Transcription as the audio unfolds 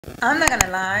I'm not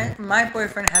gonna lie, my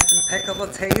boyfriend has impeccable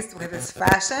taste with his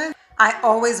fashion. I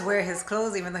always wear his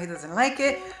clothes even though he doesn't like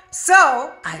it.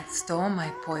 So I stole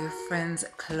my boyfriend's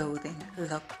clothing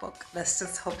lookbook. Let's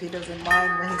just hope he doesn't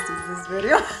mind when he sees this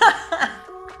video.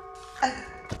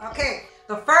 Okay,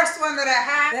 the first one that I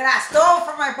have that I stole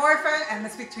from my boyfriend, and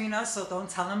it's between us, so don't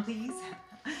tell him please,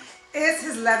 is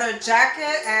his leather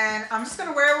jacket. And I'm just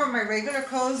gonna wear it with my regular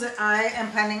clothes that I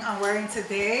am planning on wearing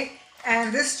today.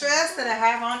 And this dress that I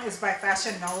have on is by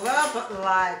Fashion Nova, but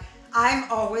like I'm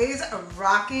always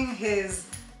rocking his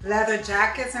leather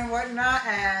jackets and whatnot,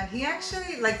 and he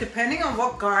actually, like, depending on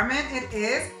what garment it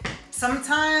is,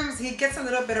 sometimes he gets a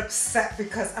little bit upset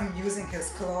because I'm using his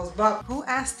clothes. But who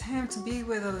asked him to be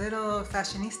with a little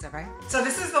fashionista, right? So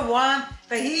this is the one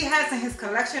that he has in his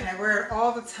collection. I wear it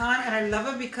all the time and I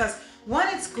love it because one,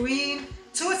 it's green,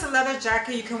 two, it's a leather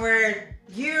jacket. You can wear it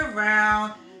year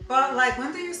round. But like,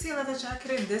 when do you see a leather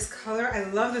jacket in this color? I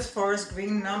love this forest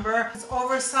green number. It's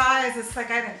oversized. It's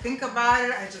like I didn't think about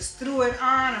it. I just threw it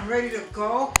on. I'm ready to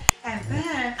go. And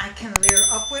then I can layer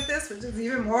up with this, which is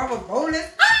even more of a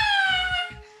bonus.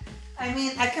 Ah! I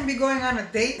mean, I can be going on a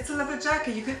date. It's a leather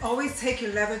jacket. You can always take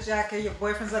your leather jacket, your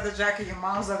boyfriend's leather jacket, your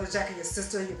mom's leather jacket, your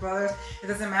sister, your brother's. It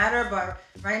doesn't matter. But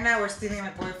right now we're stealing my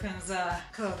boyfriend's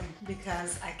clothing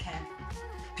because I can.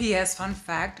 P.S. Fun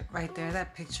fact, right there,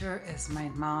 that picture is my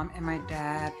mom and my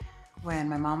dad when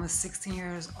my mom was 16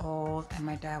 years old and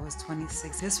my dad was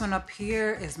 26. This one up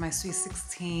here is my sweet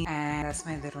 16, and that's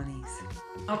my little niece.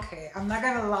 Okay, I'm not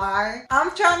gonna lie.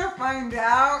 I'm trying to find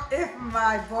out if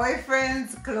my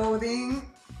boyfriend's clothing,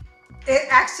 it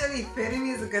actually fitting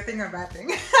me is a good thing or a bad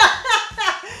thing.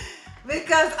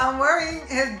 Because I'm wearing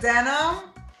his denim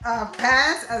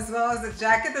pants as well as the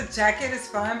jacket. The jacket is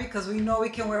fine because we know we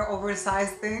can wear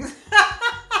oversized things.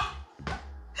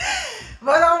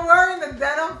 But I'm wearing the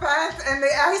denim pants and they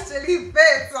actually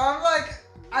fit. So I'm like,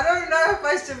 I don't know if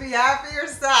I should be happy or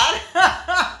sad.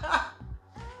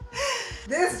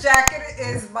 This jacket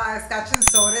is by Scotch and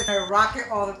Soda. I rock it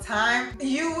all the time.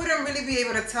 You wouldn't really be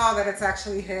able to tell that it's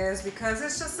actually his because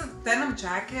it's just a denim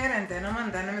jacket, and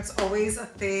denim, it's always a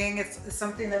thing. It's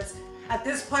something that's at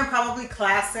this point probably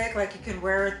classic. Like, you can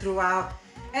wear it throughout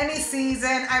any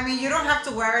season. I mean, you don't have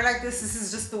to wear it like this. This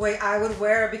is just the way I would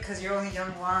wear it because you're only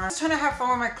young one. I'm just trying to have fun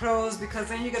with my clothes because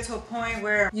then you get to a point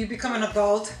where you become an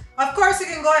adult. Of course, you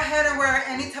can go ahead and wear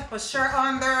any type of shirt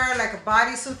under, like a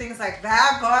bodysuit, things like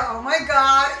that. But oh my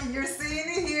God, you're seeing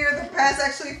it here. The pants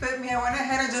actually fit me. I went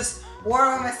ahead and just wore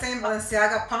on my same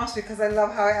Balenciaga pumps because I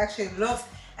love how it actually looks.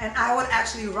 And I would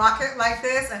actually rock it like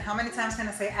this. And how many times can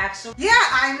I say actually? Yeah,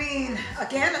 I mean,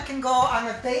 again, I can go on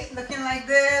a date looking like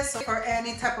this for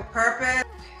any type of purpose.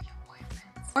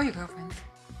 Or your girlfriend.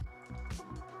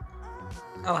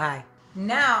 Oh, hi.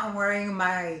 Now I'm wearing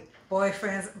my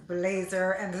boyfriend's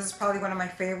blazer, and this is probably one of my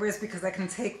favorites because I can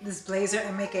take this blazer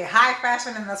and make it high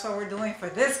fashion, and that's what we're doing for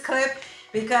this clip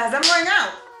because I'm going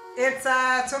out. It's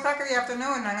 2 o'clock in the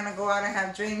afternoon and I'm gonna go out and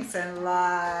have drinks, and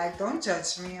like, don't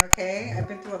judge me, okay? I've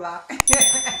been through a lot.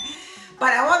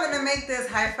 But I wanted to make this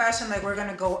high fashion, like we're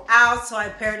gonna go out, so I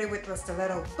paired it with the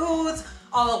stiletto boots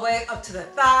all the way up to the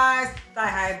thighs.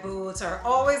 Thigh-high boots are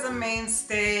always a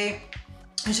mainstay.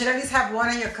 You should at least have one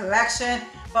in your collection.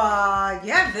 But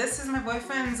yeah, this is my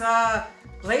boyfriend's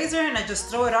blazer, and I just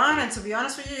throw it on. And to be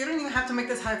honest with you, you don't even have to make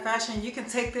this high fashion. You can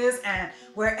take this and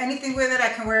wear anything with it. I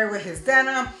can wear it with his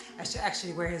denim. I should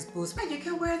actually wear his boots. But you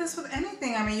can wear this with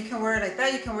anything. I mean, you can wear it like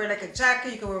that. You can wear it like a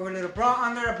jacket. You can wear it with a little bra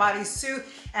under, a bodysuit.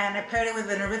 And I paired it with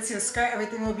an Aritzia skirt.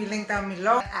 Everything will be linked down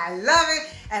below. I love it.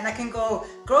 And I can go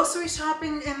grocery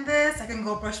shopping in this. I can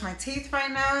go brush my teeth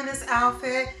right now in this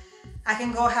outfit. I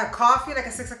can go have coffee like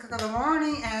at 6 o'clock in the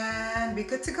morning and be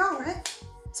good to go, right?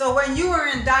 So when you are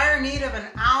in dire need of an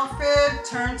outfit,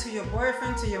 turn to your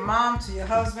boyfriend, to your mom, to your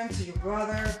husband, to your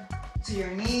brother, to your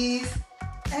niece,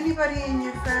 anybody in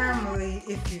your family.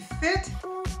 If you fit,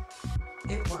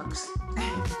 it works.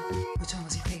 Which one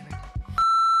was your favorite?